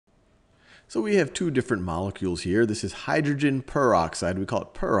So we have two different molecules here. This is hydrogen peroxide. We call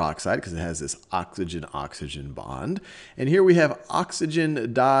it peroxide because it has this oxygen-oxygen bond. And here we have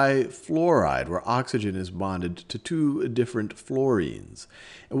oxygen difluoride, where oxygen is bonded to two different fluorines.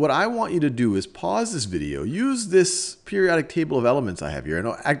 And what I want you to do is pause this video, use this periodic table of elements I have here.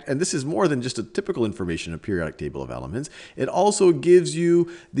 And this is more than just a typical information of periodic table of elements. It also gives you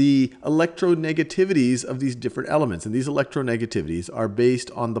the electronegativities of these different elements. And these electronegativities are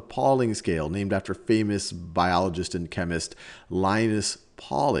based on the Pauling scale, named after famous biologist and chemist Linus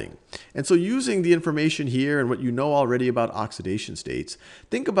Pauling. And so using the information here and what you know already about oxidation states,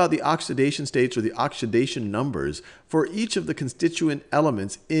 think about the oxidation states or the oxidation numbers for each of the constituent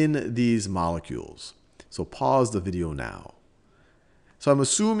elements in these molecules. So pause the video now. So I'm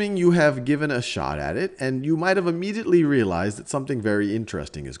assuming you have given a shot at it, and you might have immediately realized that something very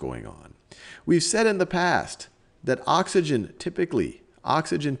interesting is going on. We've said in the past that oxygen typically,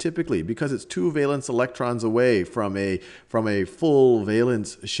 because it's two valence electrons away from a full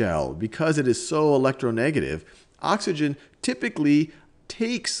valence shell, because it is so electronegative, oxygen typically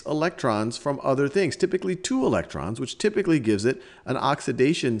takes electrons from other things, typically 2 electrons, which typically gives it an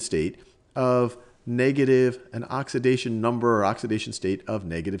oxidation state of negative, an oxidation number or oxidation state of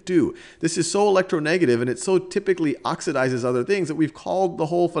 -2. This is so electronegative and it so typically oxidizes other things that we've called the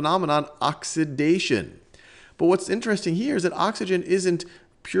whole phenomenon oxidation. But what's interesting here is that oxygen isn't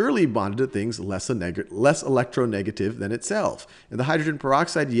purely bonded to things less electronegative than itself. In the hydrogen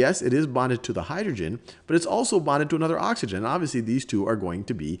peroxide, yes, it is bonded to the hydrogen, but it's also bonded to another oxygen. And obviously, these two are going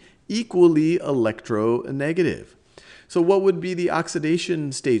to be equally electronegative. So what would be the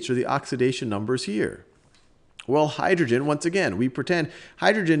oxidation states or the oxidation numbers here? Well, hydrogen, once again, we pretend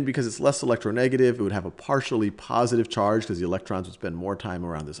hydrogen, because it's less electronegative, it would have a partially positive charge because the electrons would spend more time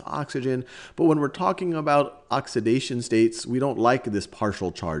around this oxygen. But when we're talking about oxidation states, we don't like this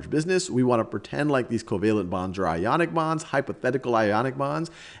partial charge business. We want to pretend like these covalent bonds are ionic bonds, hypothetical ionic bonds.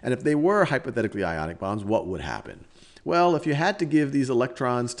 And if they were hypothetically ionic bonds, what would happen? Well, if you had to give these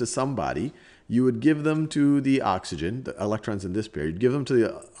electrons to somebody, you would give them to the oxygen, the electrons in this pair, you'd give them to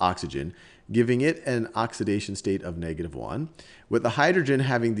the oxygen, giving it an oxidation state of -1. With the hydrogen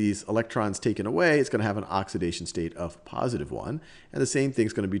having these electrons taken away, it's going to have an oxidation state of +1. And the same thing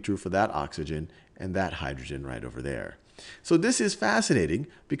is going to be true for that oxygen and that hydrogen right over there. So this is fascinating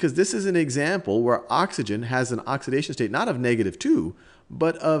because this is an example where oxygen has an oxidation state not of -2,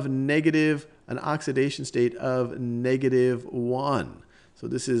 but of an oxidation state of -1. So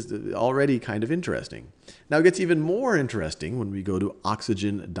this is already kind of interesting. Now it gets even more interesting when we go to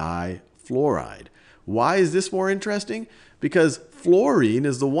oxygen difluoride. Why is this more interesting? Because fluorine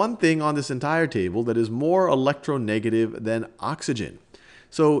is the one thing on this entire table that is more electronegative than oxygen.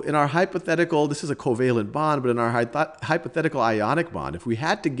 So in our hypothetical, this is a covalent bond, but in our hypothetical ionic bond, if we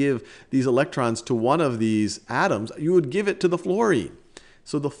had to give these electrons to one of these atoms, you would give it to the fluorine.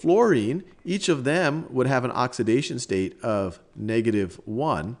 So the fluorine, each of them would have an oxidation state of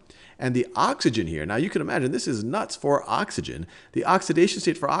 -1. And the oxygen here, now you can imagine this is nuts for oxygen. The oxidation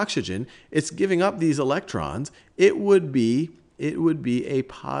state for oxygen, it's giving up these electrons. It would be a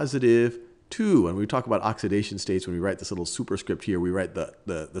 +2. When we talk about oxidation states, when we write this little superscript here, we write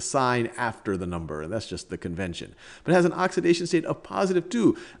the sign after the number, and that's just the convention. But it has an oxidation state of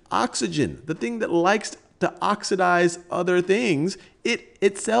 +2. Oxygen, the thing that likes to oxidize other things, it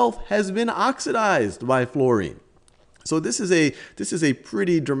itself has been oxidized by fluorine. So this is a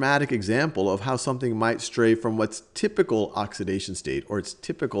pretty dramatic example of how something might stray from what's typical oxidation state or its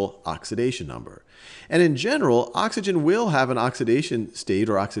typical oxidation number. And in general, oxygen will have an oxidation state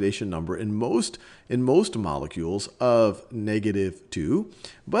or oxidation number in most molecules of -2,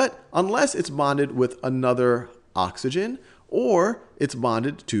 but unless it's bonded with another oxygen or it's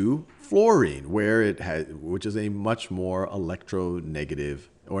bonded to fluorine, which is a much more electronegative,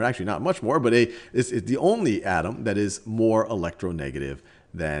 or actually not much more, but it's the only atom that is more electronegative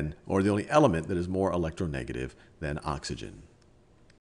than, or the only element that is more electronegative than oxygen.